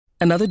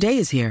Another day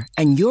is here,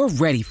 and you're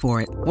ready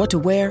for it. What to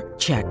wear?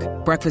 Check.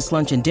 Breakfast,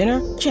 lunch, and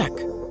dinner? Check.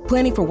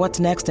 Planning for what's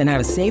next and how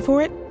to save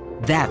for it?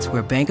 That's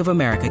where Bank of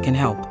America can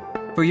help.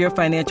 For your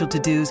financial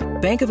to-dos,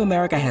 Bank of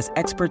America has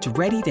experts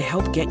ready to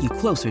help get you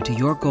closer to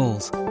your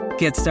goals.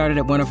 Get started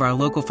at one of our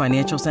local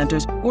financial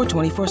centers or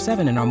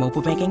 24/7 in our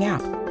mobile banking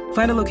app.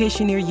 Find a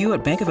location near you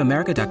at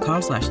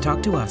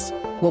bankofamerica.com/talktous.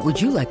 What would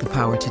you like the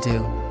power to do?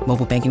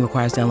 Mobile banking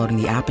requires downloading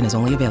the app and is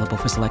only available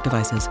for select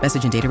devices.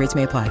 Message and data rates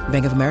may apply.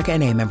 Bank of America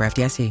N.A., member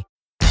FDIC.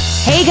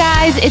 Hey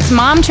guys, it's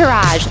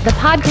Momtourage, the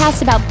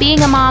podcast about being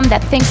a mom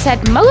that thinks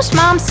that most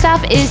mom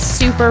stuff is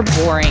super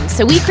boring.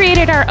 So we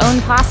created our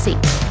own posse.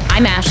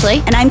 I'm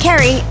Ashley. And I'm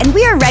Carrie, and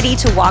we are ready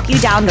to walk you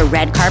down the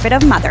red carpet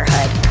of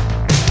motherhood.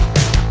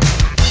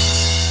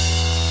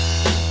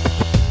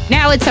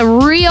 Now it's a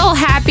real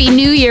happy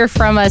new year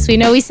from us. We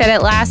know we said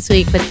it last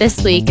week, but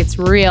this week it's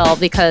real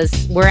because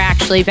we're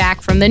actually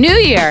back from the new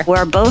year.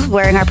 We're both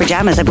wearing our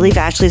pajamas. I believe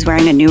Ashley's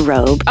wearing a new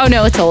robe. Oh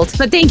no, it's old.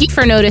 But thank you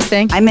for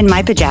noticing. I'm in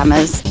my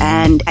pajamas,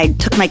 and I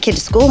took my kid to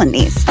school in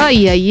these.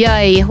 Ay, ay,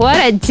 ay. What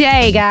a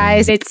day,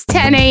 guys. It's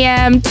 10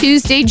 a.m.,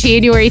 Tuesday,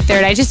 January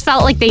 3rd. I just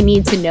felt like they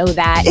need to know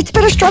that. It's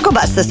been a struggle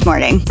bus this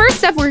morning.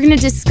 First up, we're going to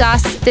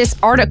discuss this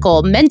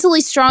article. Mentally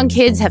strong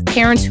kids have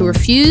parents who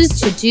refuse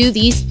to do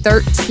these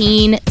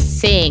 13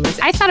 things.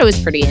 I thought it was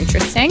pretty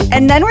interesting.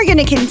 And then we're going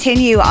to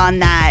continue on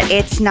that.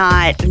 It's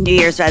not New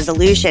Year's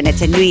resolution.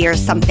 It's a New Year's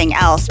something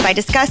else by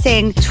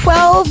discussing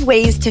 12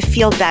 ways to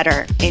feel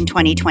better in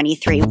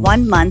 2023,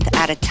 1 month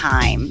at a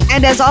time.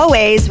 And as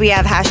always, we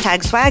have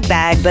hashtag swag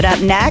bag. But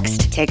up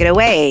next, take it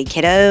away,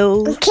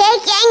 kiddo.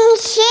 Kicking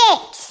shit.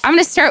 I'm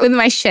going to start with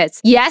my shits.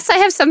 Yes, I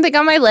have something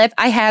on my lip.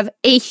 I have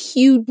a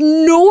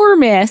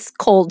enormous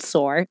cold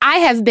sore. I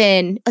have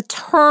been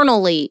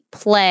eternally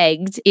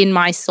plagued in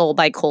my soul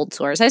by cold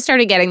sores. I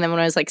started getting them when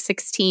I was like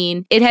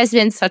 16. It has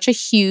been such a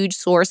huge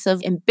source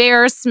of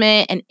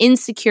embarrassment and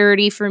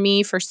insecurity for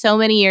me for so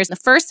many years. The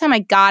first time I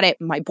got it,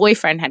 my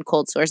boyfriend had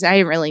cold sores. I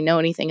didn't really know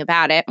anything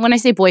about it. When I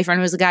say boyfriend,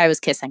 it was the guy I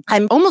was kissing.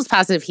 I'm almost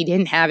positive he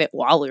didn't have it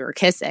while we were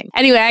kissing.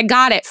 Anyway, I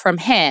got it from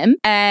him,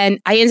 and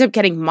I ended up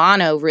getting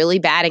mono really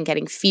bad and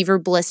getting fever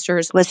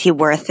blisters. Was he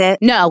worth it?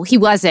 No, he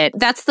wasn't.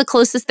 That's the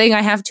closest thing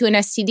I have to an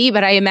STD,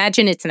 but I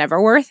imagine it's never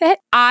worth it.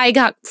 I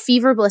got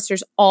fever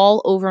blisters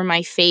all over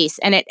my face,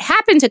 and it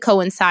happened to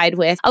coincide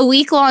with a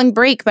week-long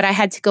break, but I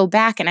had to go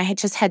back, and I had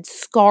just had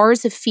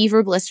scars of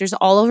fever blisters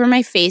all over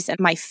my face. And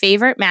my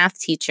favorite math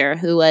teacher,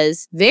 who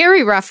was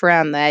very rough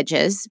around the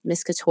edges,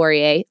 Miss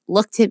Couturier,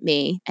 looked at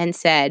me and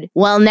said,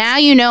 "Well, now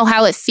you know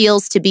how it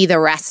feels to be the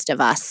rest of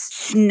us."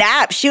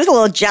 Snap. She was a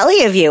little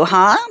jelly of you,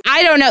 huh?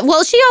 I don't know.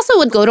 Well, she also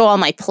would go to all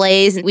my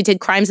plays, and we did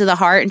Crimes of the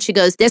Heart, and she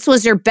goes, "This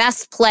was your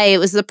best play. It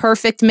was the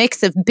perfect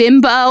mix of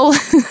bimbo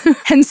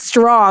and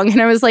strong."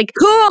 And I was like,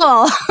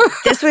 cool.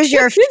 This was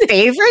your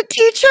favorite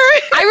teacher?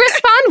 I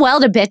respond well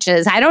to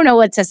bitches. I don't know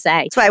what to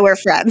say. That's why we're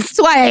friends.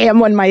 That's why I am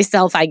one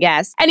myself, I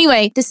guess.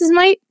 Anyway, this is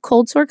my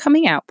cold sore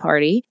coming out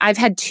party. I've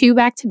had 2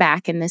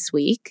 back-to-back in this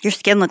week. Your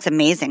skin looks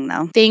amazing,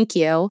 though. Thank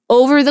you.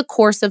 Over the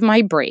course of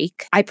my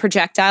break, I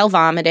projectile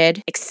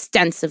vomited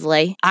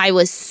extensively. I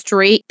was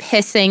straight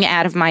pissing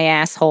out of my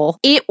asshole.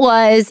 It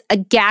was a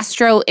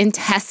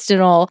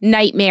gastrointestinal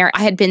nightmare.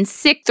 I had been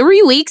sick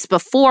 3 weeks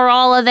before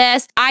all of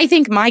this. I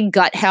think my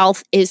gut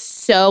health is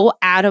so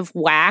out of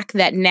whack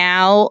that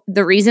now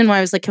the reason why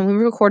I was like, can we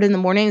record in the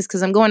morning is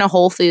because I'm going to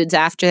Whole Foods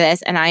after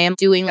this, and I am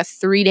doing a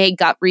 3-day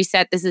gut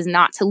reset. This is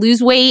not to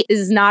lose weight. This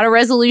is not a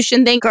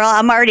resolution thing. Girl,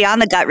 I'm already on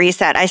the gut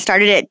reset. I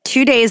started it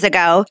 2 days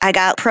ago. I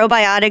got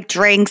probiotic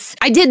drinks.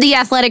 I did the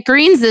Athletic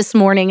Greens this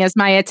morning as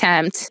my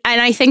attempt.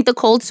 And I think the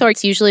cold sore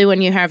is usually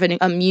when you have an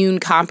immune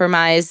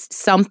compromised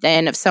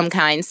something of some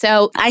kind.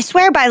 So I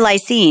swear by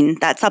Lysine,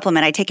 that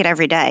supplement. I take it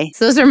every day.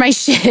 So those are my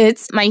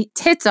shits. My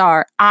tits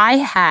are, I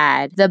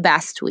had the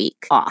best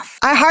week off.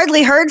 I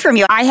hardly heard from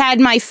you. I had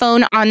my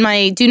phone on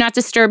my do not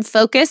disturb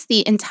focus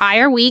the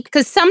entire week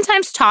because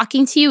sometimes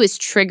talking to you is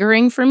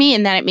triggering for me,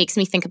 and then it makes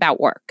me think about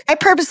work. I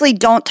purposely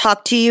don't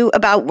talk to you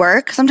about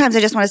work. Sometimes I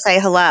just want to say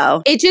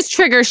hello. It just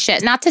triggers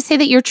shit. Not to say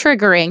that you're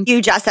triggering.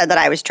 You just said that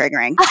I was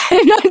triggering.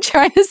 I'm not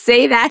trying to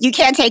say that. You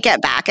can't take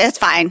it back. It's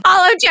fine.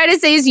 All I'm trying to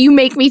say is you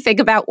make me think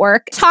about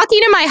work. Talking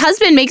to my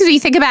husband makes me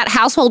think about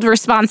household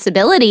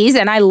responsibilities,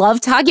 and I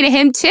love talking to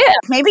him too.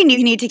 Maybe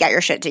you need to get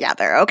your shit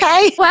together,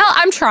 okay? Well,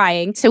 I'm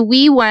trying. So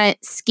we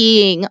went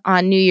skiing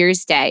on New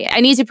Year's Day. I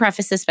need to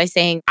preface this by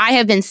saying I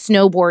have been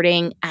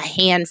snowboarding a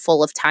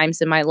handful of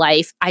times in my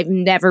life. I've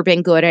never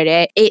been good at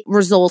it. It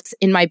results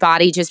in my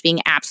body just being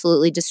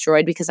absolutely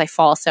destroyed because I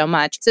fall so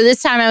much. So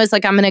this time I was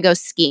like, I'm going to go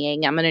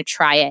skiing. I'm going to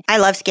try it. I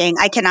love skiing.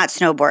 I cannot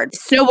snowboard.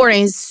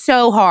 Snowboarding is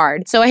so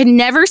hard. So I had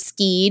never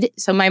skied.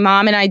 So my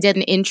mom and I did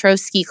an intro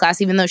ski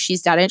class. Even though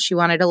she's done it, she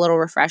wanted a little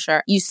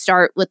refresher. You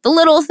start with the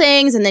little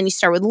things, and then you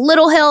start with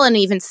little hill and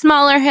even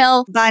smaller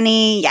hill.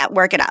 Bunny, yeah,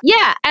 work it up.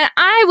 Yeah. And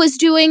I was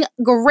doing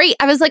great.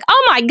 I was like,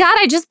 oh my God,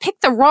 I just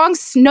picked the wrong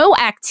snow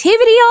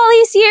activity all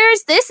these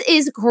years. This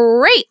is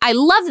great. I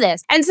love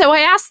this. And so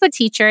I asked the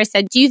teacher, I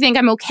said, do you think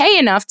I'm okay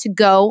enough to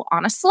go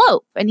on a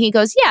slope? And he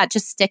goes, yeah,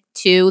 just stick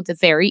to the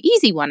very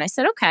easy one. I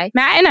said, okay.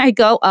 Matt and I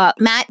go up.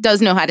 Matt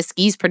does know how to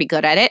ski. He's pretty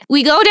good at it.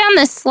 We go down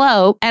this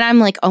slope and I'm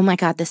like, oh my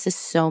God, this is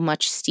so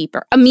much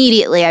steeper.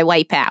 Immediately, I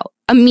wipe out.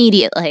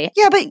 Immediately.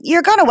 Yeah, but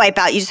you're going to wipe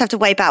out. You just have to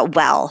wipe out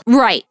well.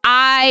 Right.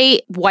 I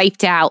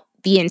wiped out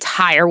the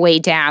entire way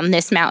down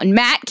this mountain.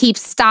 Matt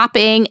keeps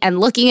stopping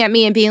and looking at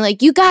me and being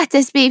like, you got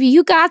this, baby.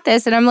 You got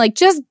this. And I'm like,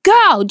 just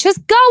go.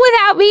 Just go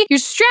without me. You're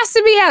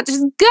stressing me out.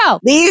 Just go.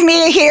 Leave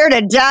me here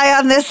to die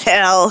on this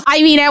hill.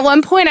 I mean, at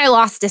one point I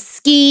lost a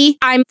ski.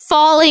 I'm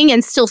falling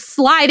and still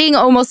sliding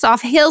almost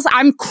off hills.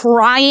 I'm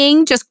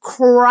crying, just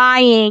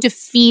crying,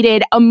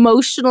 defeated,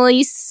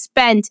 emotionally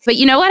spent. But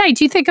you know what? I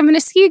do think I'm going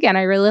to ski again.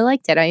 I really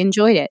liked it. I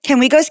enjoyed it. Can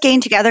we go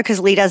skiing together? Because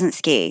Lee doesn't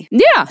ski.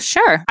 Yeah,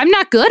 sure. I'm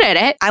not good at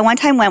it. I one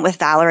time went with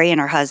Valerie and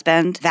her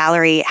husband.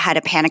 Valerie had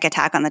a panic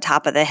attack on the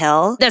top of the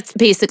hill. That's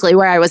basically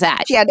where I was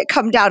at. She had to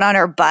come down on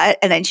her butt,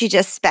 and then she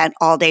just spent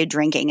all day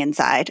drinking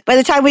inside. By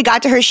the time we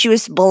got to her, she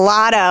was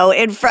blotto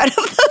in front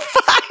of the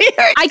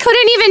fire. I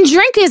couldn't even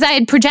drink because I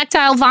had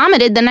projectile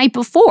vomited the night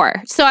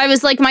before. So I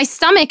was like, my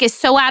stomach is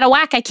so out of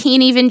whack, I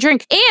can't even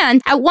drink.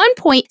 And at one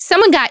point,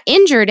 someone got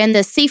injured and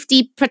the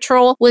safety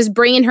patrol was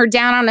bringing her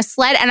down on a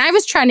sled. And I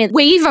was trying to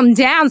wave them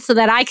down so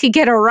that I could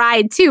get a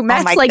ride too.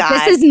 Matt's like, God.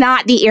 This is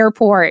not the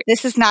airport.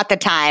 This is not the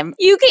time.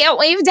 You can't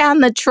wave down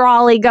the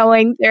trolley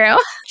going through.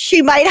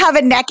 She might have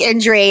a neck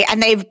injury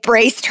and they've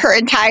braced her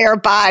entire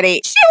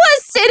body. She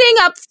was sitting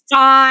up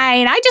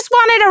fine. I just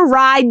wanted to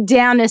ride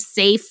down to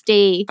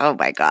safety. Oh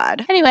my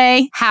God.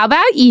 Anyway, how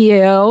about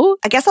you?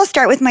 I guess I'll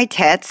start with my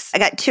tits. I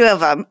got two of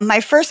them.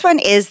 My first one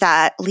is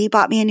that Lee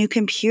bought me a new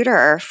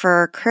computer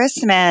for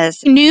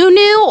Christmas. New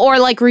or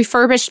like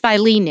refurbished by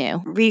Lee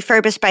new?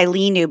 Refurbished by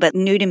Lee new, but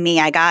new to me.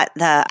 I got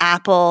the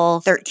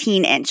Apple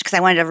 13-inch because I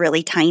wanted a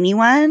really tiny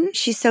one.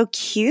 She's so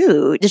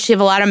cute. Does she have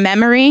a lot of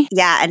memory?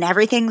 Yeah, and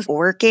everything's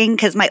working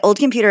because my old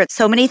computer,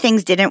 so many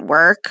things didn't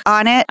work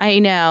on it. I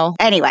know.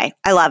 Anyway,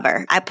 I love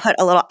her. I put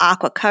a little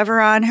aqua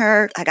cover on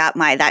her. I got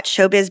my That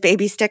Showbiz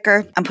Baby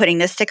sticker. I'm putting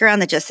this sticker on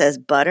that just says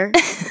butter.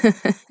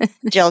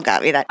 Jill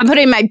got me that. I'm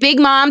putting my big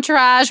mom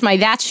trage, my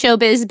That's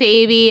Showbiz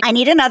Baby. I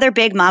need another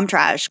big mom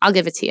trage. I'll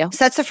give it to you.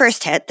 So that's the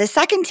first tit. The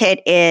second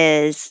tit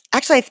is,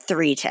 actually I have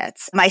three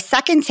tits. My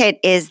second tit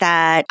is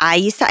that I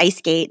used to ice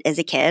skate as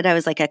a kid. I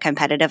was like a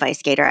competitive ice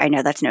skater. I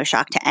know that's no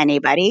shock to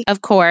anybody.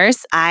 Of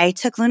course. I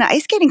took Luna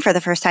ice skating for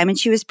the first time and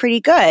she was pretty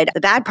good.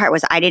 The bad part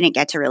was I didn't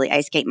get to really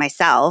ice skate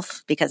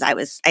myself because I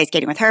was ice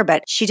skating with her,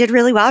 but she did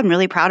really well. I'm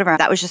really proud of her.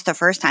 That was just the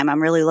first time.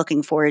 I'm really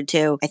looking forward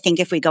to, I think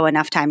if we go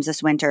enough times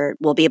this winter,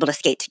 we'll be able to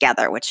skate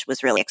together, which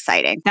was really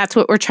exciting. That's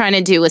what we're trying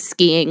to do with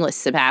skiing with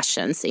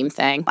Sebastian. Same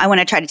thing. I want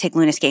to try to take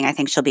Luna skiing. I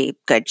think she'll be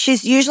good.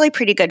 She's usually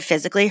pretty good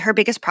physically. Her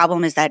biggest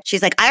problem is that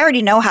she's like, I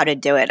already know how to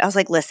do it. I was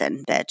like,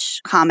 listen,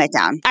 bitch, calm it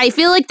down. I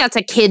feel like that's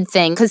a kid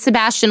thing because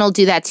Sebastian will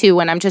do that too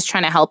when I'm just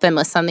trying to help him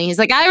with something. He's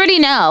like, I already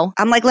know.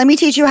 I'm like, let me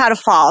teach you how to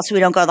fall so we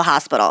don't go to the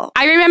hospital.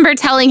 I remember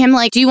telling him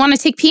like, do you want to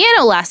take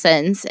piano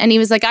lessons? And he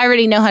was like, I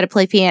already know how to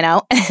play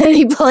piano. And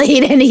he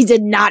played and he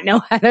did not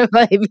know how to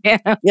play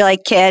piano. You're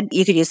like, kid,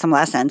 you could use some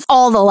lessons.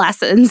 All the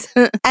lessons.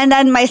 And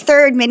then my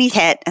third mini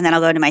tit, and then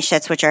I'll go to my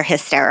shits, which are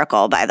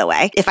hysterical, by the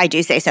way, if I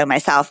do say so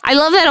myself. I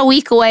love that a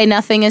week away,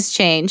 nothing has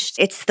changed.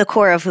 It's the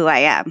core of who I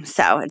am.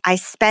 So I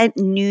spent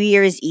New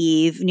Year's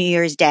Eve, New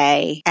Year's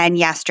Day, and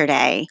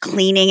yesterday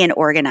cleaning and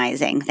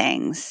organizing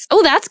things.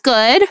 Oh, that's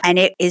good. And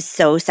it is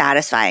so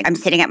satisfying. I'm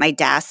sitting at my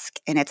desk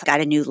and it's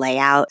got a new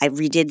layout. I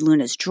redid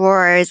Luna's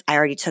drawers. I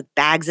already took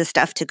bags of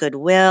stuff to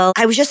Goodwill.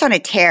 I was just on a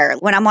tear.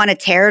 When I'm on a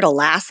tear, it'll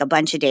last a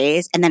bunch of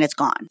days and then it's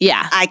gone.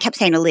 Yeah. I kept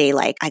saying to Lee,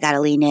 like, I got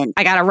to lean in.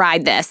 I got to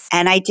ride this.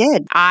 And I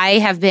did. I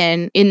have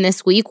been in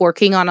this week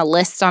working on a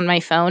list on my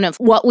phone of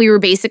what we were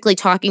basically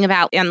talking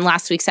about in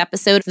last week's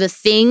episode, the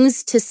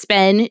things to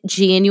spend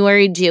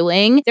January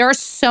doing. There are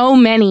so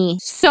many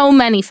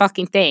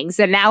fucking things.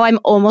 And now I'm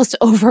almost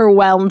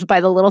overwhelmed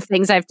by the little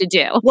things I have to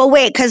do. Well,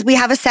 wait, because we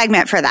have a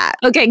segment for that.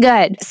 Okay,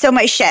 good. So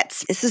my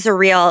shits. This is a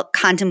real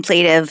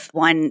contemplative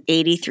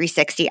 180,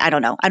 360. I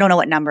don't know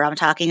what number I'm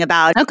talking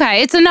about.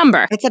 Okay, it's a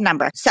number. It's a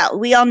number. So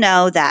we all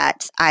know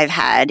that I've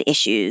had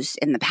issues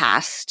in the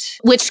past.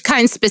 Which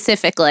kind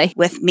specifically?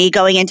 With me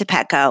going into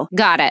Petco.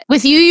 Got it.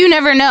 With you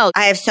never know.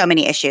 I have so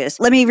many issues.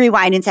 Let me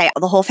rewind and say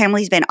the whole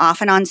family's been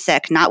off and on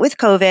sick, not with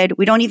COVID.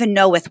 We don't even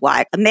know with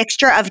what. A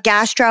mixture of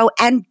gastro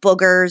and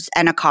boogers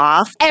and a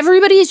cough.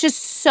 Everybody is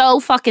just so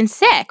fucking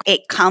sick.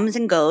 It comes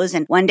and goes,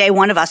 and one day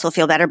one of us will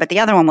feel better, but the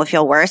other one will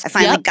feel worse. I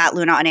finally got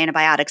Luna on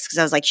antibiotics because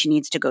I was like, she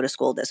needs to go to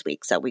school this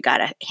week, so we got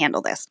to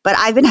handle this. But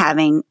I've been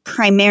having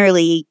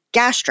primarily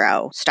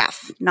gastro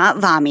stuff, not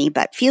vommy,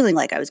 but feeling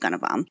like I was going to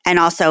vom. And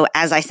also,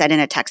 as I said in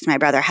a text to my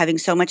brother, having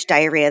so much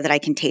diarrhea that I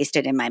can taste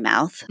it in my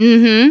mouth.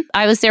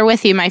 I was there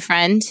with you, my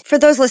friend. For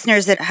those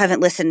listeners that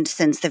haven't listened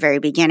since the very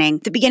beginning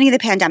of the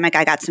pandemic,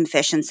 I got some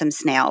fish and some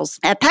snails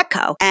at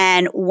Petco.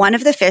 And one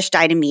of the fish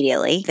died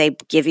immediately. They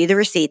give you the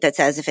receipt that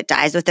says if it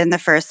dies within the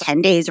first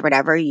 10 days or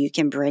whatever, you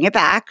can bring it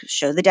back,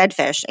 show the dead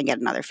fish, and get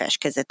another fish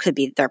because it could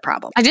be their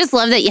problem. I just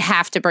love that you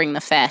have to bring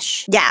the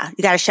fish. Yeah,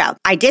 you got to show.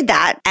 I did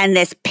that. And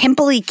this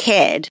pimply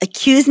kid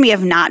accused me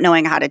of not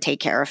knowing how to take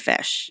care of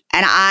fish.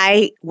 And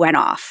I went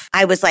off.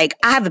 I was like,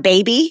 I have a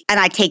baby and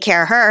I take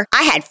care of her.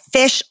 I had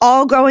fish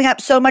all growing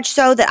up, so much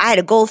so that I had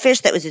a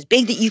goldfish that was as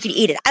big that you could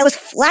eat it. I was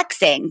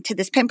flexing to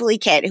this pimply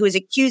kid who was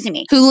accusing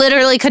me. Who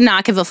literally could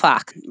not give a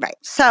fuck. Right.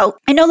 So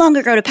I no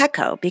longer go to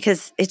Petco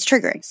because it's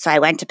triggering. So I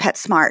went to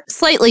PetSmart.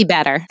 Slightly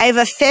better. I have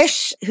a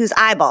fish whose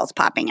eyeball's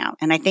popping out.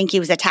 And I think he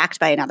was attacked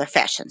by another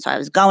fish. And so I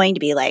was going to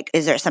be like,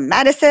 is there some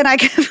medicine I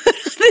can put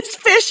on this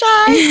fish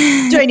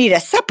eye? Do I need to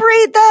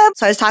separate them?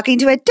 So I was talking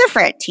to a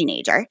different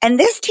teenager. And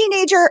this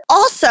teenager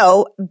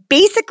also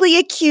basically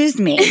accused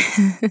me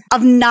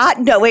of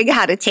not knowing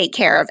how to take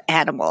care of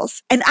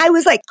animals. And I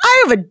was like,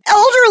 I have an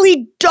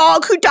elderly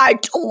dog who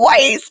died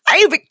twice. I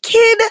have a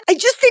kid. I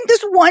just think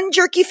this one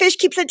jerky fish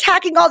keeps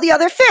attacking all the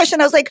other fish.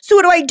 And I was like, so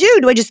what do I do?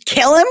 Do I just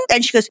kill him?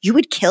 And she goes, you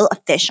would kill a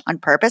fish on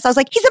purpose? I was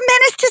like, he's a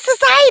menace to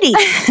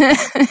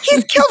society.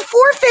 He's killed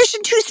 4 fish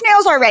and 2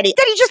 snails already.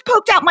 Then he just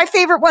poked out my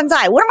favorite one's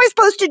eye. What am I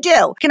supposed to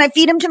do? Can I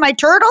feed him to my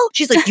turtle?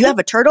 She's like, you have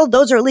a turtle?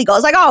 Those are illegal. I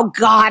was like, oh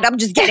God, I'm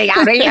just getting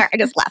out of here. I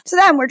just left. So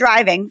then we're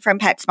driving from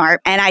PetSmart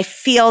and I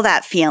feel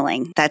that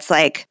feeling that's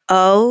like,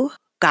 oh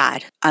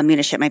God, I'm going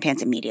to shit my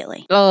pants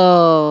immediately.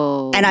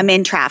 Oh. And I'm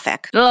in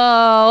traffic. Oh,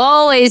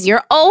 always.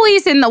 You're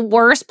always in the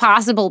worst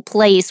possible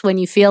place when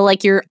you feel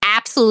like you're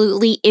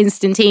absolutely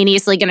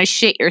instantaneously going to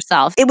shit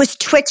yourself. It was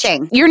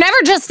twitching. You're never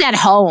just at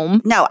home.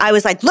 No, I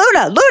was like,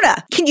 Luna,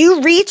 can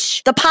you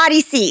reach the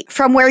potty seat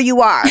from where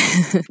you are?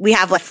 We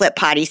have a flip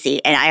potty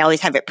seat and I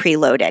always have it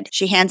preloaded.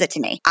 She hands it to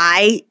me.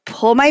 I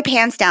pull my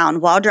pants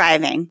down while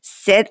driving,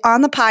 sit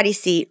on the potty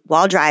seat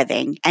while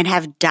driving, and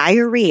have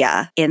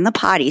diarrhea in the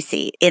potty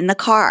seat in the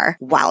car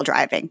while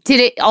driving. Did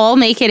it all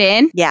make it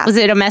in? Yeah. Was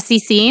it a messy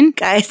scene?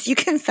 Guys, you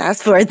can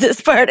fast forward this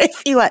part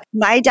if you want.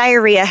 My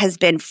diarrhea has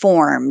been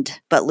formed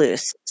but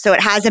loose. So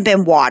it hasn't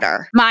been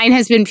water. Mine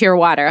has been pure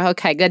water.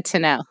 Okay, good to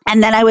know.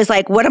 And then I was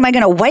like, what am I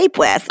going to wipe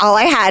with? All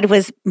I had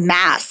was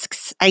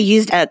masks. I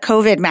used a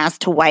COVID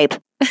mask to wipe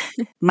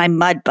my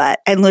mud butt.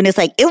 And Luna's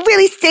like, it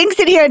really stinks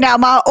in here now,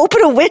 Mom.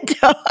 Open a window.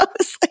 I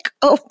was like,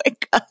 oh my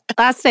God.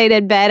 Last night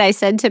in bed, I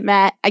said to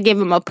Matt, I gave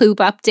him a poop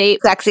update.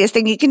 Sexiest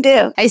thing you can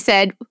do. I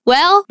said,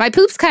 well, my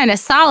poop's kind of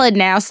solid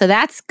now, so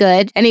that's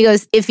good. And he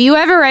goes, if you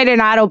ever write an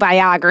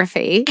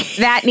autobiography,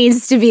 that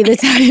needs to be the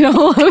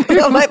title of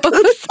your My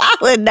poop's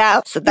solid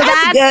now, so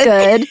that's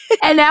good.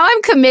 And now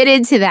I'm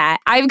committed to that.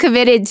 I'm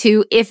committed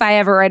to, if I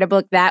ever write a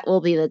book, that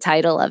will be the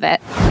title of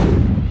it.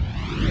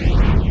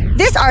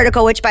 This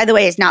article, which by the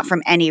way is not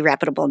from any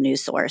reputable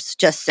news source,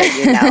 just so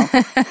you know,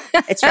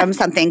 it's from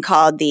something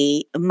called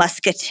the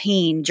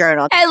Muscatine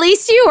Journal. At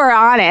least you were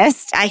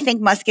honest. I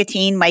think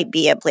Muscatine might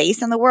be a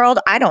place in the world.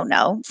 I don't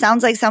know.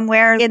 Sounds like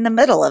somewhere in the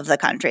middle of the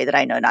country that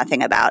I know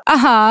nothing about.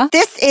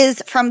 This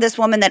is from this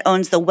woman that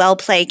owns the Well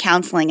Play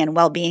Counseling and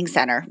Wellbeing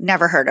Center.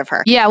 Never heard of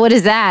her. Yeah, what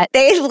is that?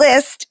 They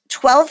list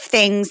 12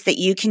 things that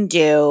you can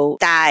do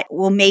that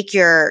will make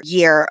your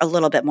year a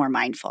little bit more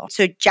mindful.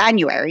 So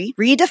January,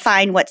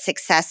 redefine what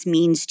success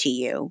means to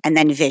you and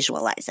then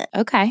visualize it.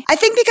 Okay. I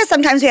think because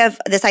sometimes we have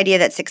this idea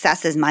that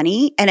success is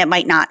money and it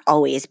might not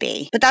always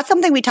be. But that's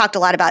something we talked a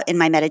lot about in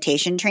my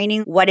meditation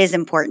training. What is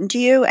important to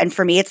you? And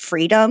for me, it's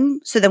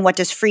freedom. So then what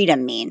does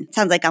freedom mean? It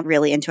sounds like I'm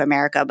really into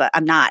America, but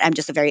I'm not. I'm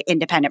just a very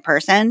independent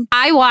person.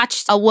 I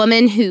watched a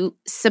woman who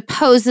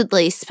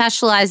supposedly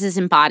specializes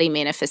in body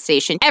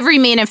manifestation. Every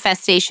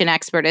manifestation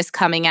expert is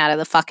coming out of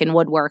the fucking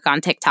woodwork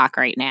on TikTok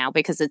right now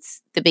because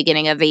it's the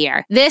beginning of the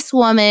year. This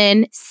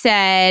woman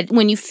said,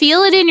 when you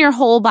feel it in your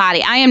whole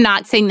body, I am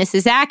not saying this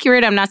is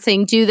accurate. I'm not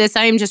saying do this.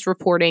 I am just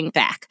reporting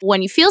back.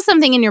 When you feel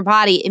something in your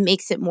body, it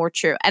makes it more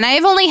true. And I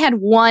have only had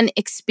one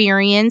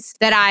experience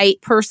that I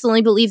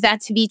personally believe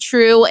that to be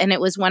true. And it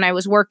was when I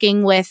was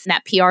working with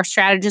that PR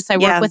strategist I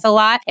work with a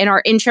lot. In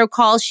our intro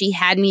call, she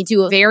had me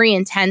do a very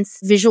intense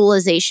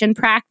visualization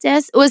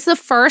practice. It was the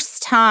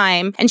first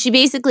time. And she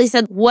basically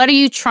said, what are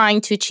you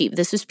trying to achieve?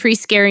 This was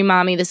pre-Scary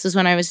Mommy. This was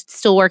when I was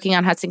still working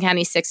on Hudson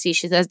County 60.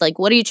 She says, like,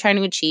 what are you trying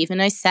to achieve?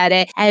 And I said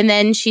it. And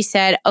then she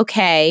said,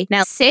 okay,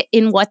 now sit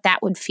in what that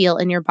would feel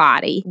in your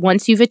body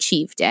once you've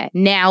achieved it.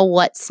 Now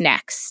what's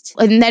next?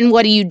 And then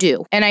what do you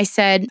do? And I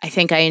said, I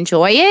think I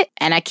enjoy it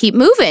and I keep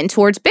moving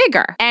towards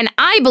bigger. And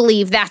I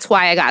believe that's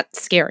why I got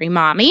Scary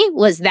Mommy,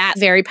 was that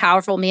very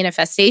powerful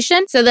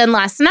manifestation. So then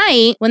last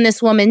night when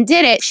this woman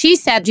did it, she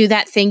said, do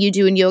that thing you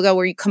do in yoga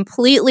where you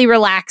completely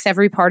relax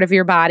every part of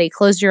your body,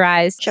 close your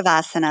eyes, is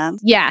Shavasana.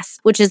 Yes,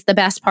 which is the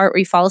best part where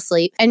you fall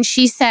asleep. And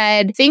she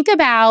said, think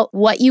about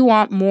what you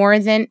want more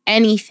than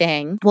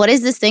anything. What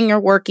is this thing you're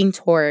working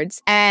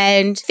towards?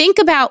 And think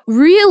about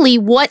really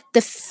what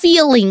the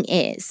feeling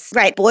is.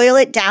 Right. Boil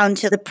it down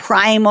to the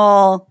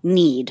primal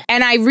need.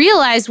 And I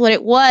realized what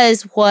it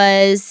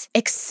was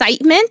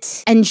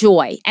excitement and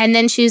joy. And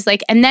then she was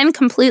like, and then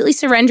completely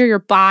surrender your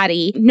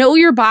body. Know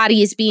your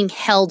body is being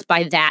held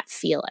by that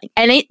feeling.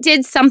 And it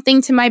did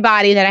something to my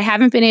body that I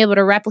haven't been able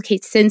to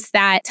replicate since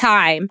that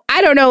time.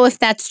 I don't know if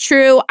that's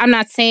true. I'm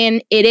not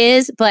saying it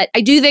is, but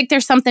I do think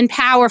there's something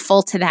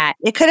powerful to that.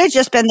 It could have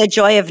just been the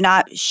joy of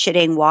not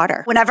shitting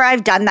water. Whenever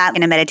I've done that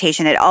in a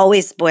meditation, it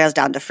always boils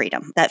down to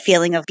freedom. That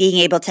feeling of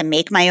being able to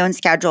make my own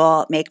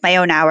schedule, make my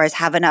own hours,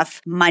 have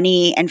enough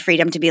money and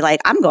freedom to be like,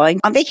 I'm going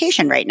on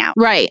vacation right now.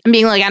 Right. And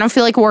being like, I don't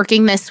feel like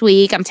working this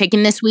week. I'm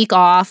taking this week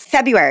off.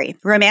 February,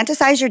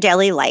 romanticize your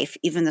daily life,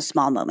 even the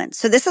small moments.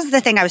 So this is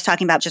the thing I was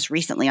talking about just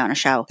recently on a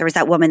show. There was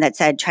that woman that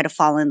said, try to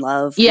fall in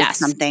love with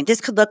something.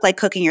 This could look like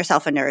cooking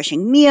yourself a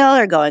nourishing meal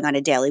or going on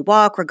a daily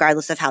walk,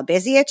 regardless of how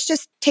busy. It's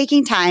just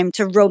taking time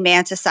to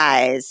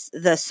romanticize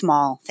the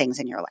small things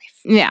in your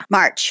life. Yeah.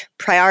 March,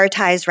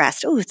 prioritize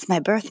rest. Oh, it's my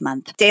birth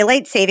month.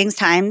 Daylight savings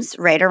times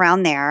right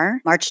around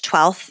there. March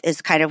 12th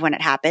is kind of when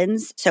it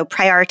happens. So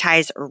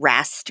prioritize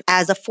rest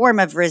as a form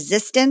of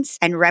resistance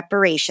and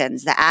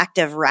reparations, the act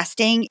of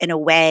resting in a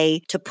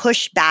way to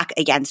push back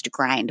against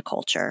grind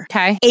culture.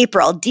 Okay.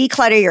 April,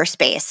 declutter your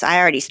space. I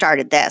already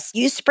started this.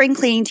 Use spring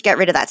cleaning to get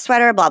rid of that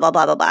sweater, blah, blah,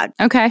 blah, blah, blah.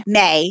 Okay.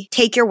 May,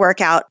 take your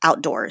workout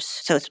outdoors.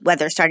 So it's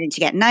weather starting to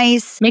get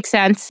nice. Makes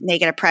sense.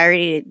 Make it a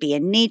priority to be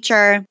in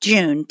nature.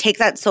 June, take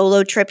that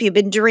solo trip you've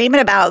been dreaming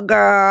about,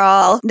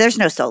 girl. There's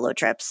no solo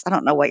trips. I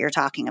don't know what you're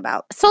talking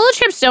about. Solo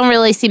trips don't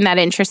really seem that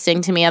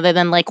interesting to me other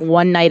than like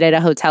one night at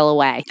a hotel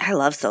away. I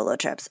love solo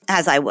trips,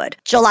 as I would.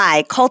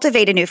 July,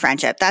 cultivate a new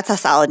friendship. That's a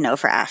solid no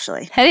for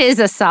Ashley. That is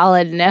a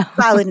solid no.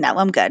 Solid no.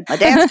 I'm good. My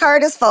dance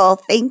card is full.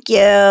 Thank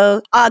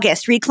you.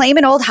 August, reclaim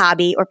an old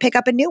hobby or pick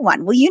up a new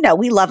one. Well, you know,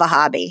 we love a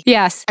hobby.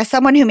 Yes. As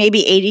someone who may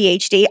be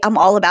ADHD, I'm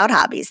all about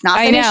hobbies. Not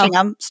finishing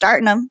them,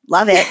 starting them.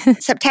 Love it.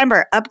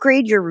 September,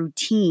 upgrade your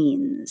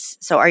routines.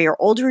 So are your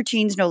old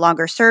routines no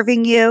longer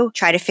serving you?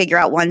 Try to figure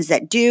out ones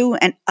that do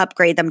and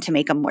upgrade them to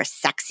make them more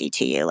sexy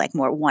to you, like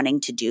more wanting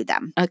to do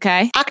them.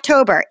 Okay.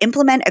 October,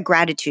 implement a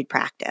gratitude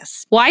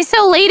practice. Why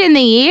so late in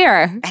the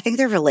year? I think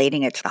they're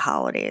relating it to the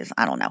holidays.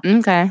 I don't know.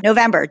 Okay.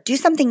 November, do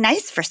something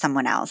nice for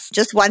someone else.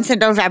 Just once in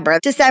November.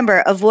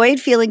 December, avoid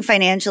feeling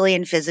financially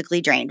and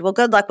physically drained. Well,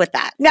 good luck with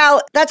that.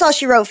 Now, that's all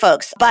she wrote,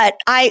 folks. But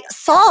I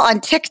saw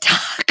on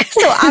TikTok,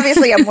 so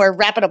obviously a more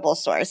reputable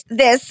source,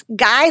 this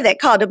guy that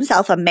called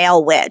himself a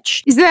male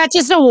witch. Is that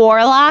just a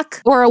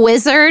warlock or a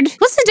wizard?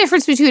 What's the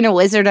difference between a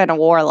wizard and a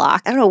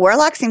warlock? I don't know.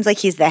 Warlock seems like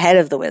he's the head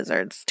of the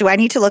wizards. Do I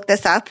need to look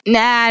this up? Nah,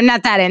 I'm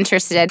not that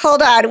interested.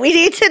 Hold on. We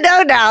need to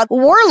know now.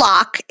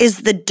 Warlock is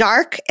the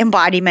dark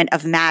embodiment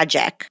of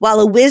magic, while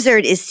a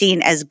wizard is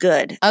seen as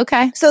good.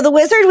 Okay. So the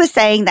wizard was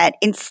saying that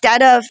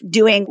instead of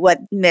doing what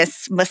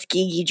Miss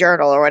Muskegee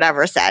Journal or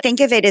whatever said, think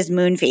of it as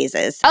moon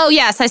phases. Oh,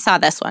 yes, I saw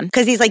this one.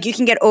 Because he's like, you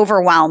can get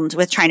overwhelmed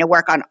with trying to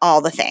work on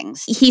all the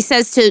things. He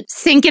says to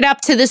sync it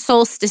up to the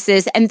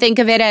solstices and think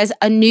of it as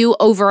a new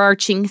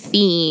overarching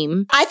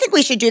theme. I think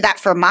we should do that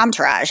for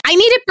Momtourage. I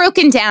need it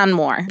broken down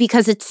more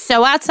because it's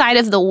so outside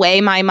of the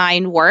way my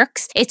mind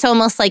works. It's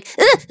almost like,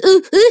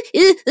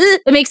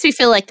 it makes me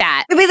feel like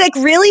that. It'd be like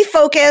really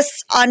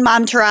focus on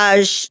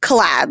Momtourage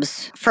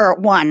collabs for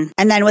one.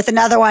 And then with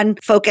another one,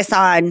 focus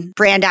on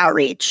brand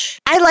outreach.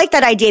 I like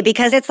that idea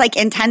because it's like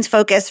intense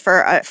focus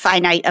for a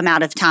finite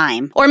amount of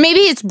time. Or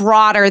maybe it's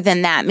broader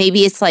than that.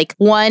 Maybe it's like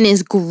one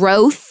is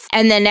growth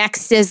and the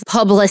next is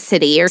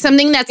publicity or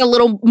something that's a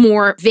little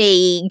more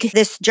vague.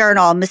 This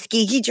journal,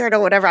 Muskegee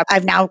Journal, whatever,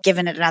 I've now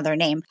given it another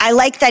name. I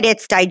like that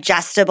it's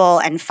digestible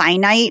and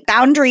finite.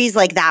 Boundaries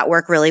like that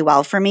work really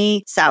well for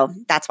me. So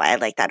that's why I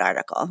like that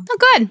article. Oh,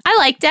 good. I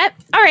liked it.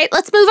 All right,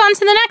 let's move on to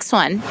the next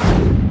one.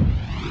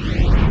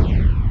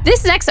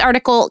 This next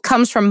article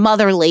comes from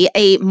Motherly,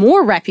 a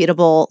more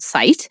reputable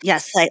site.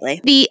 Yes,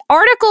 slightly. The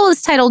article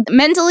is titled,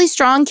 Mentally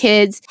Strong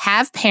Kids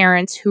Have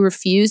Parents Who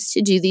Refuse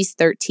to Do These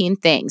 13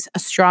 Things. A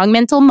strong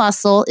mental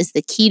muscle is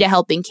the key to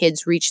helping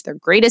kids reach their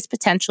greatest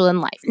potential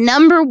in life.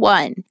 Number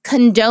 1,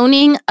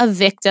 condoning a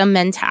victim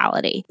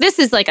mentality. This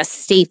is like a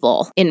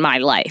staple in my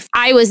life.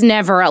 I was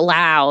never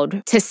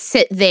allowed to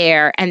sit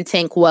there and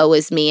think, woe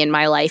is me in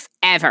my life,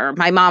 ever.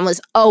 My mom was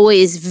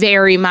always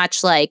very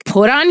much like,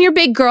 put on your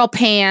big girl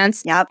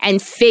pants. Yep.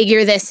 And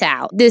figure this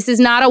out. This is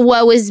not a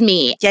woe is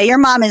me. Yeah, your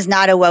mom is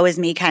not a woe is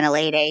me kind of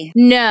lady.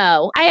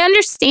 No, I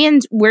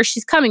understand where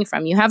she's coming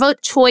from. You have a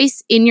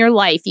choice in your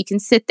life. You can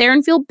sit there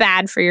and feel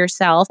bad for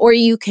yourself, or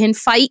you can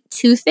fight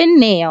tooth and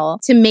nail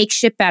to make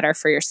shit better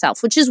for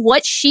yourself, which is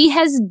what she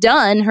has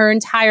done her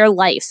entire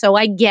life. So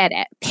I get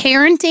it.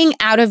 Parenting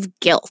out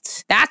of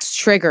guilt.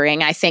 That's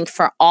triggering, I think,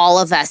 for all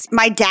of us.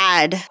 My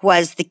dad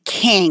was the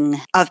king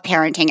of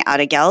parenting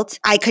out of guilt.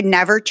 I could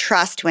never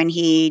trust when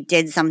he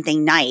did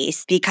something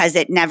nice because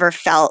it never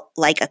felt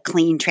like a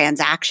clean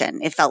transaction.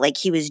 It felt like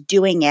he was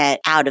doing it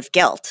out of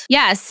guilt.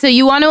 Yes. So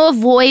you want to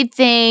avoid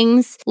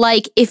things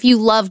like, if you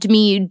loved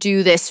me, you'd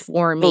do this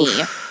for me.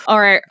 Oof.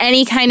 Or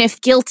any kind of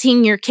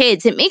guilting your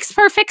kids. It makes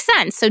perfect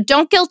sense. So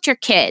don't guilt your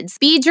kids.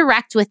 Be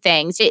direct with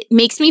things. It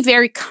makes me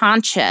very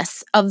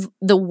conscious of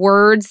the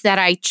words that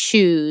I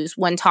choose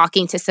when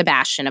talking to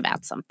Sebastian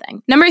about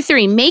something. Number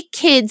 3, make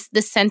kids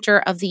the center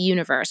of the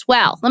universe.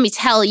 Well, let me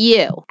tell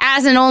you,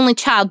 as an only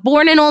child,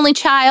 born an only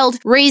child,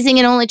 raising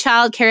an only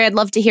child, Carrie, I'd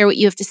love to hear what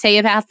you have to say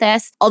about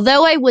this.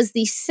 Although I was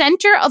the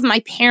center of my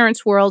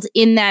parents' world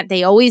in that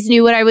they always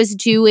knew what I was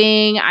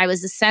doing, I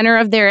was the center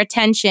of their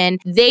attention,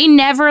 they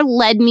never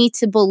led me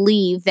to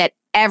believe that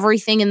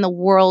everything in the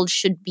world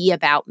should be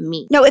about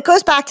me. No, it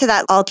goes back to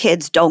that all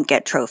kids don't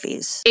get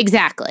trophies.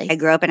 Exactly. I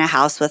grew up in a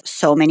house with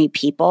so many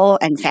people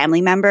and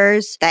family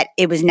members that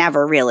it was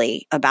never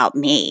really about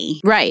me.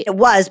 Right. It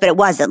was, but it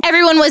wasn't.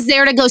 Everyone was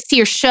there to go see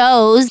your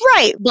shows.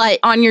 Right. But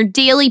on your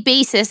daily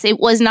basis, it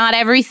was not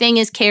everything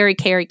is Carrie,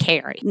 Carrie,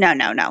 Carrie.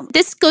 No.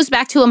 This goes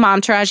back to a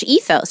Momtourage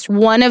ethos.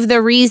 One of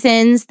the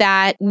reasons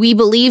that we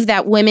believe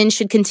that women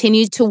should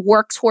continue to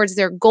work towards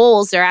their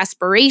goals, their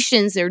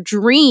aspirations, their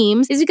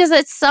dreams, is because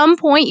at some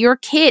point your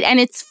kid, and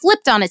it's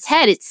flipped on its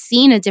head, it's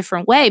seen a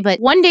different way,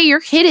 but one day your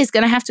kid is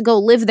going to have to go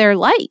live their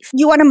life.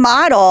 You want to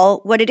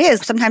model what it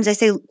is. Sometimes I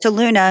say to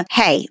Luna,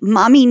 hey,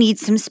 mommy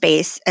needs some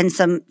space and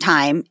some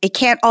time. It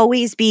can't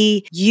always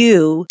be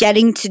you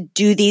getting to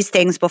do these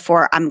things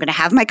before I'm going to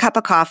have my cup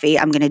of coffee.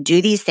 I'm going to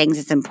do these things.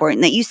 It's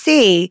important that you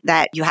see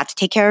that you have to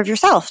take care of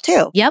yourself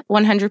too. Yep,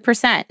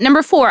 100%.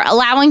 Number 4,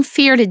 allowing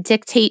fear to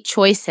dictate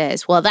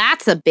choices. Well,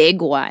 that's a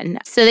big one.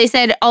 So they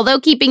said,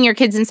 although keeping your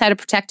kids inside a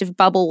protective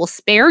bubble will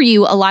spare you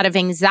a lot of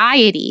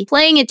anxiety,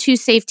 playing it too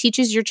safe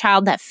teaches your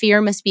child that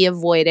fear must be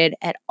avoided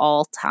at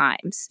all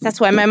times. That's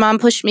why my mom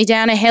pushed me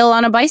down a hill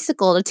on a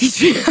bicycle to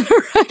teach me how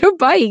to ride a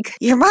bike.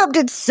 Your mom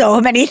did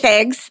so many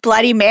things.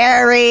 Bloody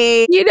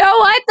Mary. You know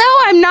what, though?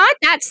 I'm not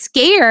that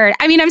scared.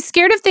 I mean, I'm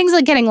scared of things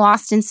like getting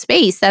lost in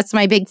space. That's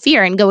my big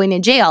fear, and going to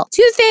jail.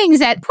 2 things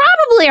that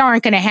probably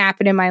aren't going to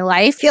happen in my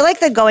life. I feel like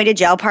the going to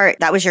jail part,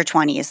 that was your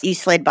 20s. You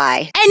slid by.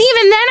 And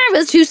even then, I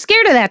was too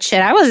scared of that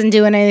shit. I wasn't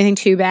doing anything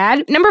too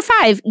bad. Number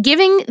 5,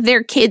 giving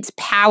their kids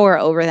power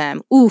over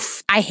them.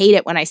 Oof, I hate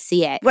it when I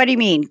see it. What do you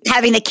mean?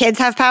 Having the kids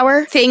have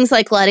power? Things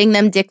like letting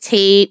them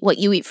dictate what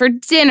you eat for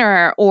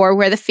dinner or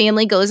where the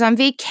family goes on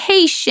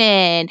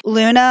vacation.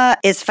 Luna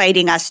is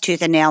fighting us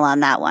tooth and nail on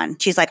that one.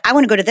 She's like, I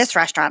want to go to this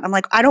restaurant. I'm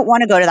like, I don't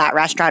want to go to that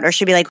restaurant. Or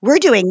she'll be like, we're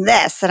doing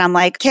this. And I'm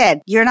like,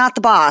 kid, you're not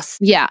the boss.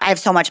 Yeah. I have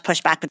so much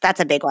pushback, but that's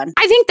a big one.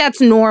 I think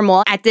that's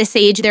normal. At this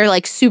age, they're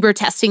like super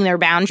testing their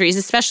boundaries,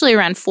 especially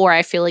around 4.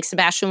 I feel like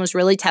Sebastian was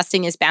really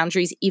testing his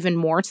boundaries even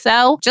more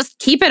so. Just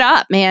keep it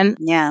up, man.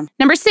 Yeah.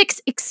 Number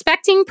 6,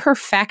 expecting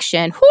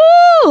perfection.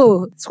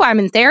 Whoo! That's why I'm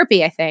in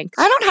therapy, I think.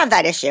 I don't have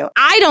that issue.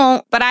 I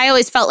don't, but I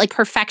always felt like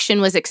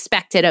perfection was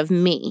expected of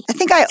me. I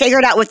think I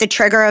figured out what the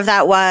trigger of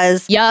that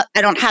was. Yup.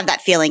 I don't have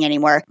that feeling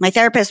anymore. My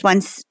therapist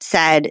once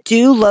said,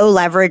 do low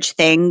leverage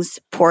things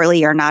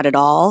poorly or not at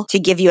all to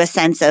give you a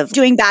sense of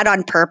doing bad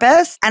on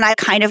purpose. And I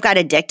kind of got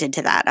addicted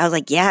to that. I was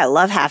like, yeah, I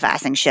love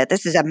half-assing shit.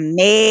 This is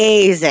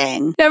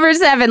amazing. Number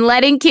 7,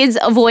 letting kids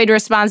avoid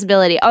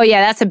responsibility. Oh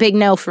yeah, that's a big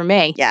no for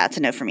me. Yeah, it's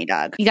a no for me,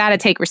 dog. You got to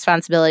take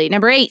responsibility.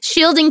 Number 8,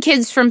 shielding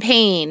kids from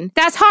pain.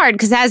 That's hard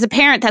because as a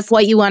parent, that's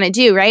what you want to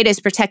do, right? Is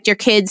protect your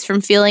kids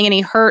from feeling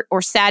any hurt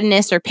or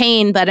sadness or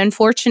pain. But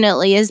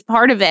unfortunately, is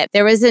part of it.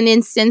 There was an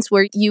instance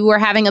where you were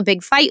having a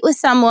big fight with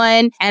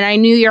someone and I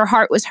knew your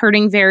heart was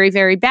hurting very,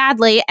 very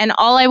badly. And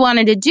all I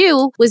wanted to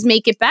do was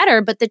make it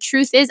better. But the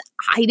truth is,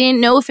 I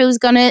didn't know if it was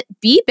going to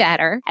be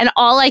better. And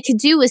all I could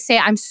do was say,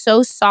 I'm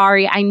so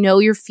sorry. I know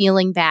you're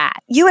feeling bad.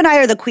 You and I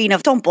are the queen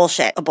of don't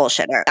bullshit a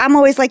bullshitter. I'm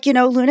always like,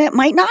 Luna, it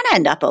might not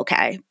end up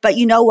okay. But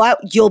you know what?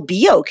 You'll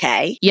be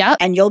okay. Yep.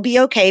 And you'll be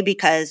okay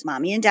because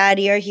mommy and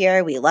daddy are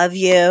here. We love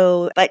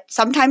you. But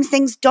sometimes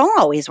things don't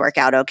always work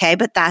out okay,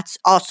 but that's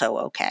also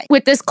okay.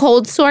 With this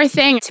cold sore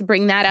thing, to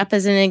bring that up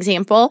as an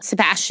example,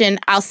 Sebastian,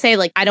 I'll say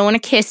like, I don't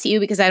want to kiss you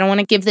because I don't want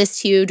to give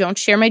this to you. Don't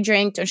share my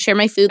drink. Don't share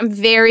my food. I'm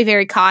very,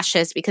 very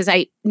cautious because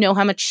I know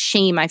how much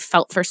shame I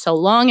felt for so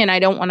long and I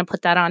don't want to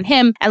put that on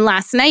him. And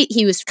last night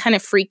he was kind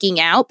of freaking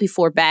out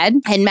before bed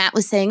and Matt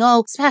was saying,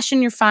 oh,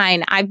 Sebastian, you're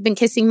fine. I've been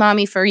kissing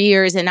mommy for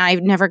years and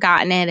I've never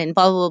gotten it and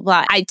blah, blah,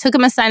 blah. I took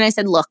him aside and I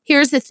said, look,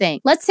 here's the thing.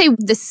 Let's say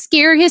the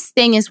scariest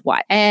thing is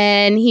what?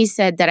 And he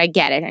said that I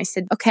get it. And I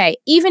said, okay,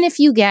 even if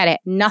you get it,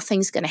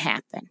 nothing's going to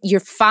happen. You're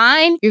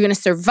fine. You're going to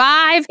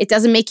survive. It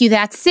doesn't make you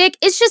that sick.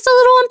 It's just a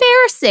little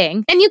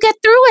embarrassing and you get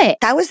through it.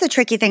 That was the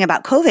tricky thing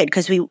about COVID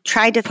because we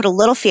tried to put a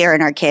little fear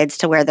in our kids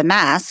to wear the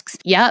masks.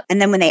 Yep.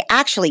 And then when they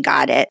actually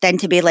got it, then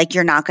to be like,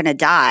 you're not going to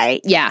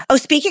die. Yeah. Oh,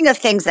 speaking of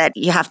things that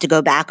you have to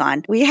go back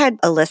on, we had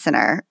a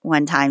listener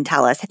one time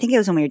tell us, I think it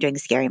was when we were doing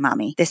Scary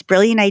Mommy, this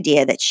brilliant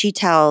idea that she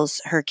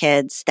tells her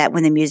kids that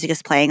when the music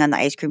is playing on the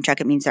ice cream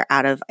truck, it means they're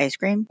out of ice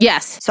cream.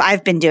 Yes. So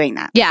I've been doing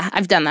that. Yeah,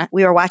 I've done that.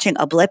 We were watching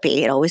a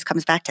Blippi. It always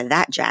comes back to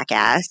that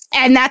jackass.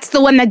 And that's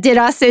the one that did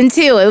us in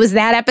too. It was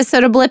that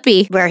episode of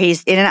Blippi. Where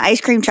he's in an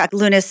ice cream truck.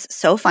 Luna's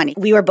so funny.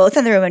 We were both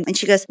in the room and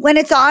she goes, when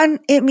it's on,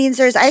 it means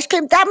there's ice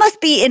cream. That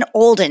must be in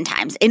olden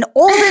times. In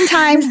olden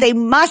times, they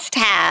must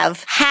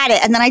have had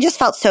it. And then I just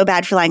felt so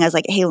bad for lying. I was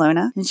like, hey,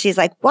 Luna. And she's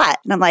like, what?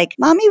 And I'm like,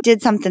 Mommy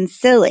did something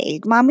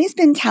silly. Mommy's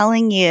been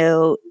telling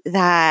you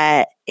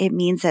that it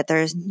means that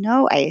there's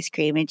no ice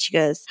cream. And she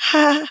goes,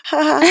 ha,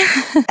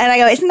 ha. And I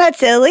go, isn't that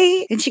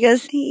silly? And she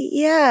goes,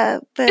 yeah,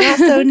 but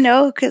also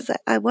no, because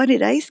I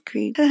wanted ice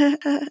cream.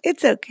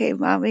 It's okay,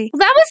 Mommy. Well,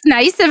 that was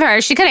nice of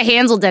her. She could have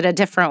handled it a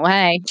different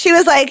way. She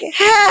was like,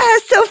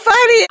 so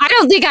funny. I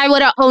don't think I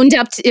would have owned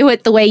up to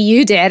it the way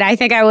you did. I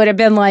think I would have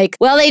been like,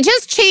 well, they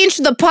just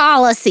changed the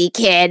policy,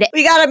 kid.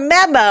 We got a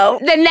memo.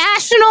 The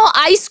National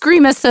Ice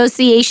Cream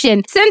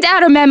Association sent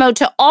out a memo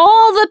to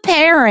all the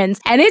parents,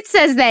 and it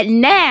says that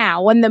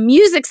now, when the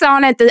music's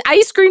on at the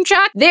ice cream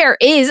truck, there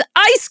is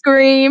ice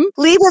cream.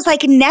 Lee was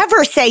like,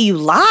 never say you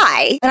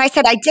lie. And I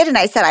said, I didn't.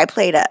 I said, I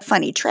played a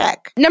funny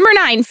trick. Number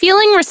 9,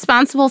 feeling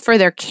responsible for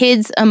their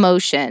kids'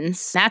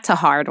 emotions. That's a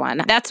hard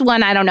one. That's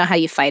one I don't know how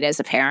you fight as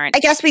a parent. I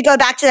guess we go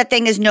back to that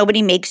thing is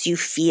nobody makes you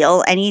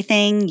feel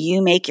anything.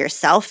 You make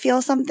yourself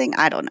feel something.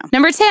 I don't know.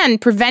 Number 10,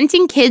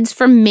 preventing kids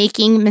from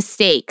making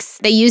mistakes.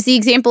 They use the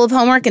example of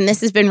homework, and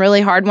this has been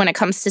really hard when it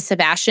comes to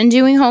Sebastian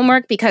doing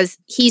homework because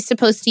he's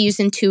supposed to use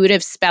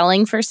intuitive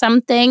spelling for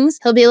some things.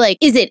 He'll be like,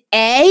 is it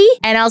A?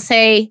 And I'll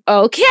say,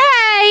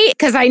 okay,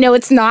 because I know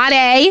it's not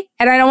A,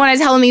 and I don't want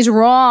to tell him he's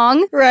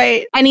wrong.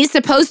 Right. And he's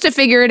supposed to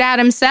figure it out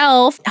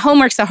himself.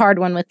 Homework's a hard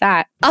one with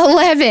that.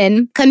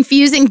 11,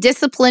 confusing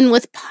discipline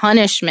with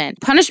punishment.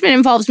 Punishment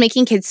involves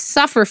making kids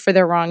suffer for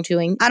their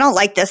wrongdoing. I don't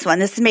like this one.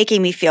 This is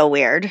making me feel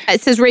weird.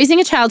 It says raising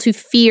a child who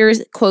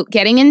fears, quote,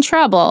 getting in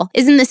trouble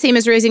isn't the same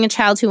as raising a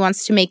child who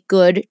wants to make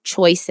good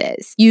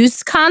choices.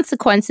 Use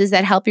consequences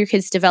that help your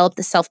kids develop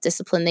the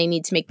self-discipline they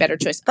need to make better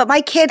choices. But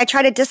my kid, I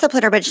try to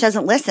discipline her, but she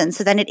doesn't listen.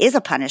 So then it is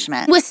a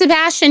punishment. With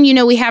Sebastian,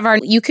 we have our,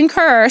 you can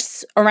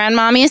curse around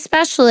Mommy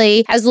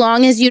especially, as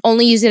long as you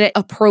only use it at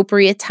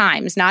appropriate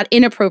times, not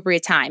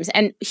inappropriate times.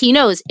 And he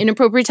knows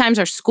inappropriate times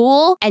are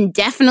school and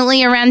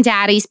definitely around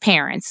Daddy's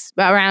parents,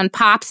 around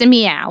Pops and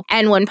Meow.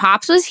 And when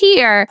Pops was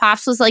here,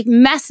 Pops was like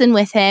messing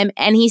with him.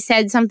 And he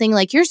said something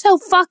like, you're so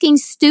fucking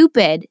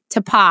stupid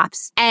to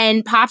Pops.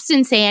 And Pops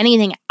didn't say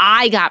anything.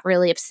 I got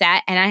really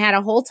upset and I had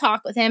a whole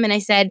talk with him and I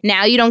said,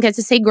 now you don't get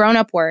to say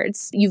grown-up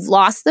words. You've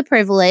lost the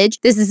privilege.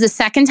 This is the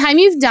second time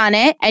you've done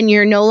it and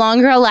you're no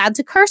longer allowed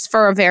to curse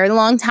for a very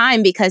long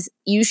time because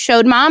you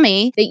showed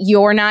Mommy that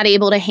you're not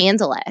able to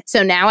handle it.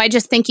 So now I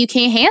just think you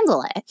can't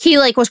handle it. He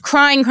was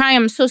crying.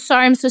 I'm so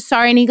sorry.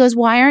 And he goes,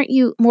 why aren't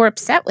you more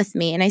upset with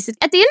me? And I said,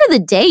 at the end of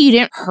the day, you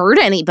didn't hurt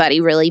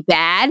anybody really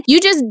bad. You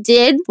just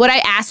did what I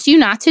asked you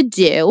not to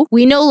do.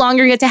 We no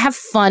longer get to have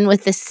fun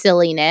with this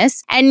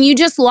silliness. And you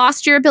just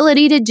lost your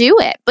ability to do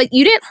it. But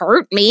you didn't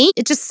hurt me.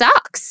 It just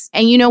sucks.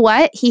 And you know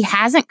what? He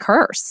hasn't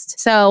cursed.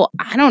 So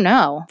I don't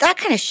know. That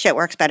kind of shit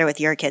works better with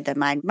your kid than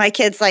mine. My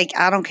kid's like,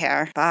 I don't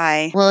care.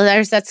 Bye. Well,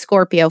 there's that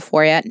Scorpio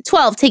for you.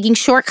 12, taking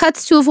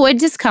shortcuts to avoid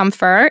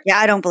discomfort. Yeah,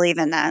 I don't believe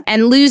in that.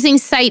 And losing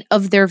sight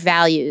of their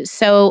values.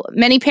 So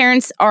many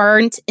parents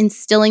aren't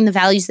instilling the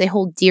values they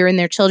hold dear in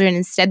their children.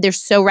 Instead, they're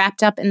so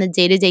wrapped up in the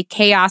day-to-day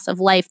chaos of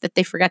life that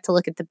they forget to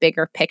look at the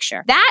bigger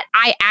picture. That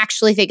I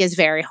actually think is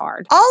very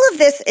hard. All of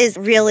this is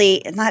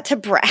really, not to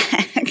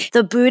brag,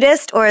 the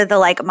Buddhist or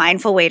the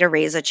mindful way to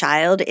raise a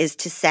child is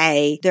to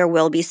say there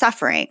will be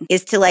suffering,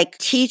 is to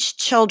teach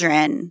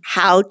children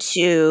how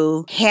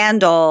to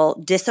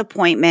handle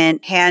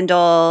disappointment,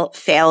 handle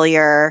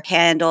failure,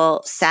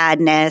 handle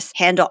sadness,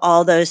 handle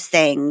all those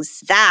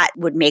things. That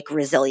would make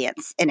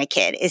resilience in a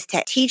kid, is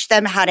to teach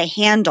them how to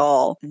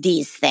handle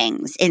these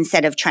things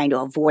instead of trying to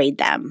avoid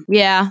them.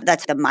 Yeah.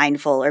 That's the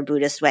mindful or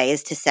Buddhist way,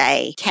 is to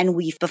say, can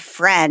we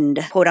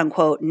befriend quote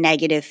unquote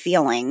negative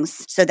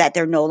feelings so that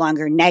they're no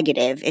longer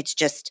negative? It's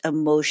just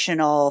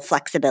emotional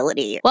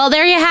flexibility. Well,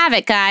 there you have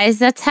it, guys.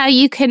 That's how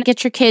you can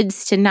get your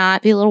kids to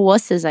not be little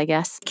wusses, I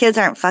guess. Kids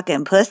aren't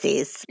fucking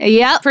pussies.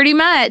 Yep, pretty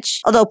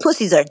much. Although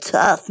pussies are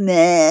tough,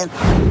 man.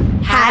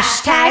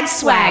 Hashtag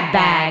swag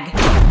bag.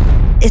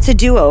 It's a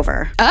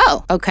do-over.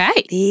 Oh,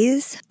 okay.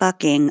 These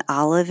fucking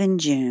Olive and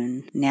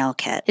June nail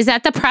kit. Is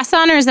that the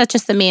press-on or is that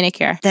just the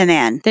manicure? The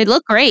man. They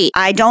look great.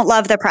 I don't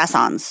love the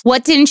press-ons.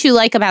 What didn't you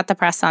like about the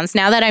press-ons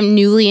now that I'm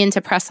newly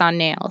into press-on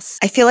nails?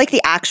 I feel like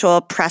the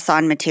actual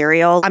press-on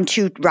material, I'm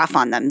too rough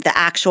on them. The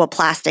actual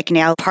plastic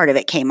nail, part of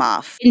it came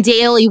off. In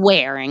daily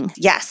wearing.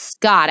 Yes.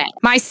 Got it.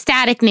 My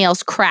static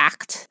nails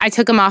cracked. I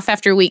took them off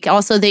after a week.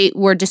 Also, they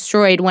were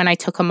destroyed when I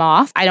took them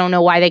off. I don't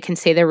know why they can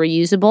say they're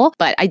reusable,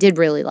 but I did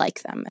really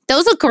like them.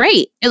 Those look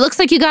great. It looks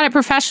like you got it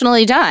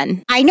professionally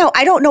done. I know.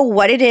 I don't know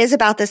what it is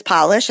about this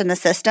polish and the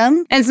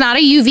system. And it's not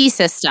a UV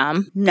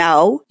system.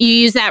 No. You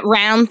use that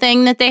round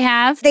thing that they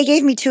have? They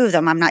gave me 2 of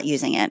them. I'm not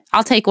using it.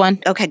 I'll take one.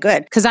 Okay,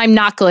 good. Because I'm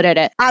not good at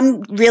it.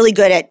 I'm really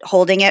good at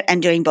holding it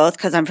and doing both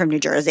because I'm from New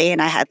Jersey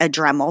and I had a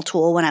Dremel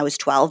tool when I was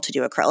 12 to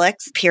do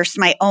acrylics. Pierced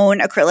my own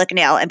acrylic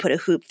nail and put a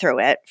hoop through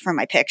it for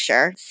my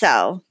picture.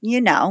 So,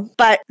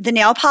 But the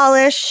nail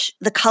polish,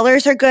 the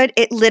colors are good.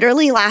 It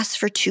literally lasts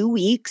for 2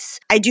 weeks.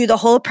 I do the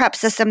whole prep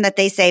system that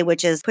they say,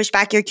 which is push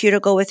back your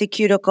cuticle with a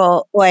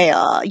cuticle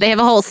oil. They have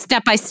a whole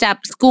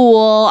step-by-step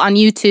school on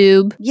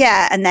YouTube.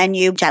 Yeah, and then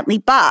you gently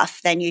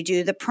buff. Then you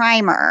do the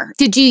primer.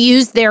 Did you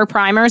use their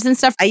primers and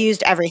stuff? I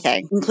used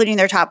everything, including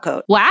their top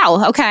coat.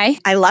 Wow, okay.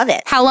 I love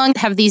it. How long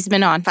have these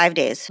been on? 5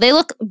 days. They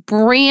look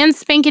brand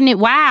spanking new.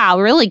 Wow,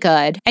 really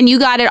good. And you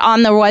got it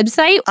on the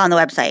website? On the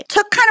website.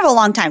 Took kind of a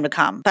long time to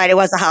come, but it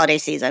was the holiday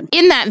season.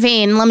 In that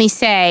vein, let me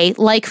say,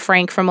 like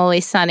Frank from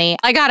Always Sunny,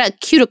 I got a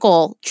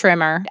cuticle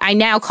trimmer. I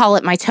now call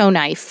it my toe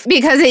knife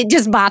because it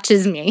just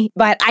botches me,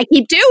 but I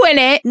keep doing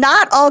it.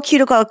 Not all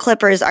cuticle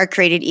clippers are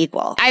created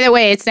equal. Either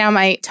way, it's now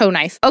my toe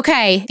knife.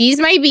 Okay, these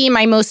might be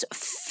my most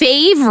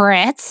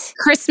favorite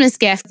Christmas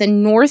gift, the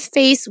North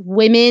Face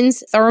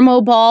Women's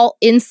Thermoball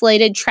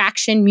Insulated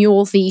Traction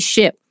Mule V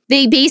Shoe.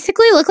 They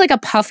basically look like a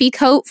puffy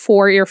coat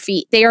for your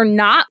feet. They are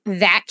not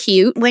that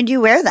cute. When do you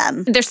wear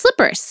them? They're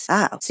slippers.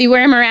 Oh. So you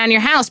wear them around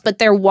your house, but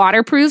they're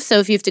waterproof. So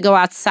if you have to go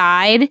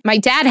outside, my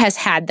dad has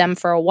had them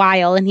for a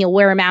while and he'll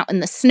wear them out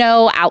in the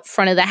snow, out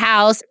front of the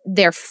house.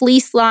 They're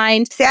fleece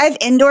lined. See, I have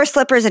indoor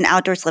slippers and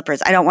outdoor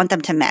slippers. I don't want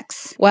them to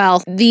mix.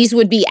 Well, these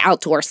would be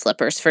outdoor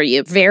slippers for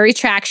you. Very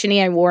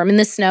tractiony. I wore them in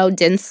the snow,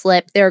 didn't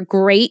slip. They're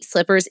great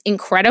slippers,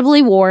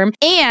 incredibly warm.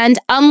 And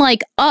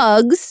unlike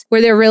Uggs, where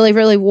they're really,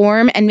 really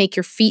warm and make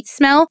your feet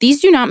smell,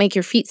 these do not make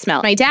your feet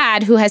smell. My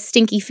dad, who has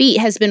stinky feet,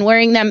 has been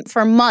wearing them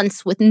for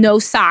months with no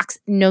socks,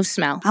 no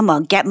smell. I'm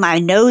going to get my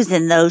nose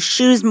in those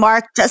shoes,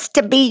 Mark, just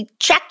to be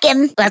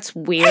checking. That's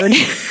weird.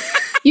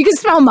 You can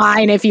smell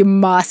mine if you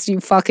must, you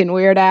fucking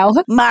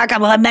weirdo. Mark, I'm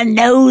going to my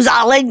nose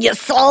all in your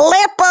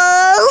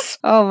slippers.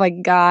 Oh my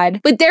God.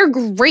 But they're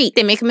great.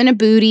 They make them in a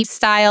booty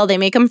style. They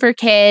make them for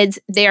kids.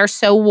 They are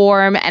so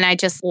warm and I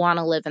just want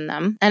to live in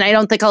them. And I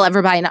don't think I'll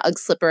ever buy an Ugg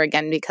slipper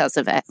again because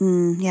of it.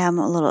 Yeah, I'm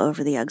a little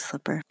over the Ugg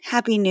slipper.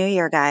 Happy New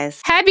Year,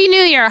 guys. Happy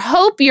New Year.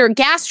 Hope your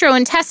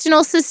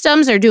gastrointestinal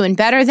systems are doing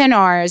better than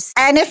ours.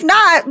 And if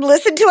not,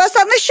 listen to us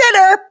on the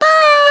shitter.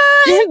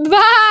 Bye.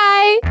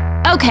 Bye.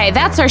 Okay,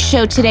 that's our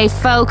show today,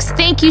 folks.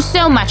 Thank you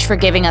so much for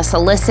giving us a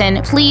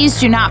listen. Please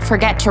do not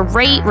forget to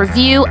rate,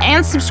 review,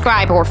 and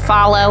subscribe or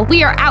follow.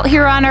 We are out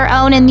here on our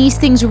own, and these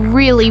things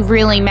really,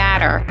 really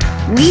matter.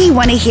 We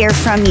want to hear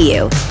from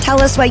you.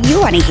 Tell us what you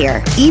want to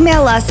hear.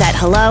 Email us at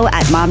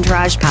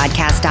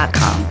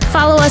hello@momtouragepodcast.com.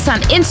 Follow us on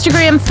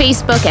Instagram,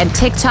 Facebook, and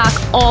TikTok,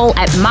 all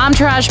at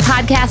Momtourage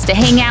Podcast to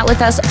hang out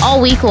with us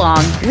all week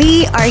long.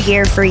 We are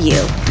here for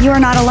you. You are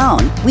not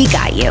alone. We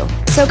got you.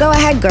 So go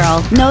ahead,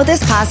 girl. Know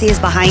this posse is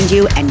behind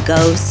you and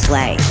go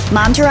slay.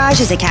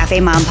 Momtourage is a Cafe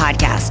Mom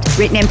podcast.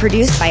 Written and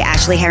produced by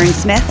Ashley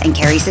Herring-Smith and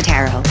Carrie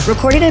Sotero.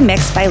 Recorded and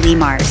mixed by Lee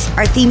Mars.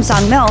 Our theme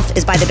song, MILF,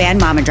 is by the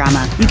band Mama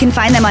Drama. You can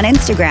find them on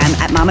Instagram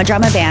at Mama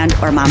Drama Band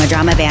or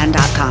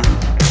mamadramaband.com.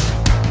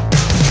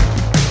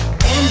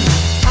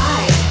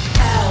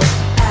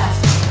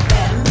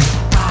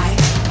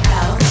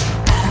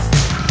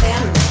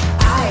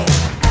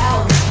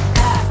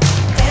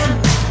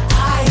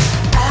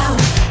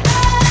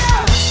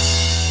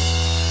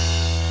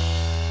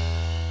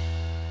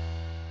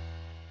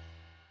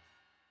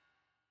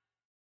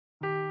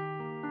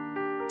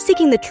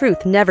 Seeking the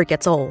truth never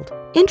gets old.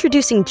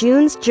 Introducing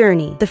June's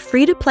Journey, the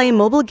free-to-play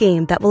mobile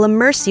game that will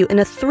immerse you in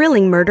a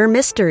thrilling murder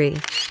mystery.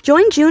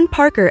 Join June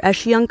Parker as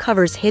she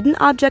uncovers hidden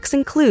objects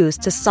and clues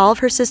to solve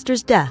her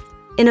sister's death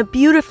in a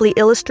beautifully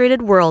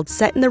illustrated world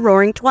set in the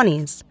Roaring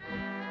 '20s.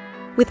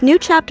 With new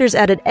chapters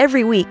added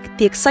every week,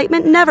 the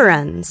excitement never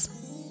ends.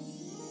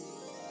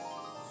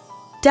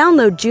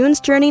 Download June's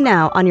Journey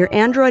now on your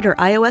Android or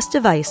iOS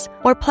device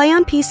or play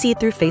on PC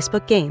through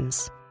Facebook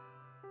Games.